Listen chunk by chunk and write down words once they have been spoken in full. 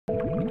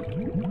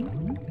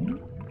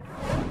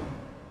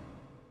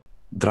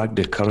Drag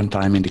the current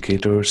time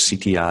indicator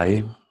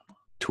CTI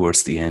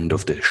towards the end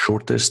of the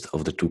shortest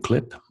of the two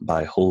clips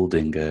by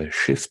holding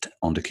Shift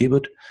on the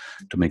keyboard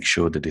to make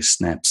sure that it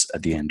snaps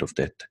at the end of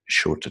that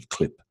shorted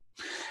clip.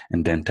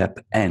 And then tap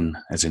N,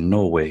 as in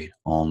Norway,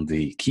 on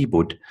the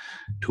keyboard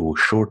to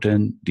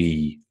shorten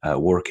the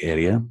work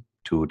area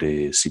to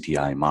the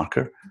CTI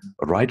marker.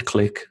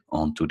 Right-click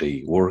onto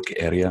the work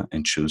area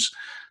and choose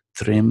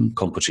Trim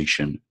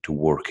Composition to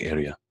Work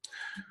Area.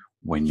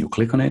 When you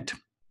click on it,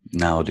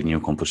 now the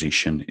new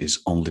composition is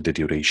only the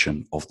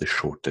duration of the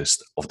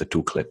shortest of the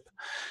two clips.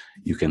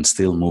 You can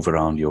still move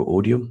around your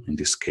audio. In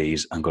this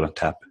case, I'm going to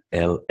tap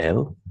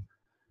LL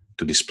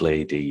to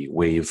display the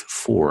wave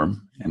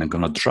form, and I'm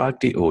going to drag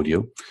the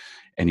audio,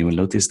 and you will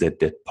notice that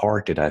that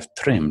part that I've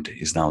trimmed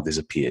is now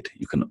disappeared.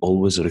 You can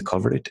always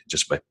recover it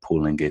just by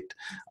pulling it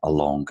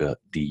along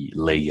the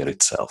layer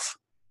itself.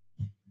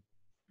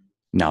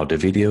 Now the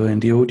video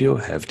and the audio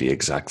have the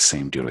exact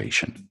same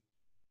duration.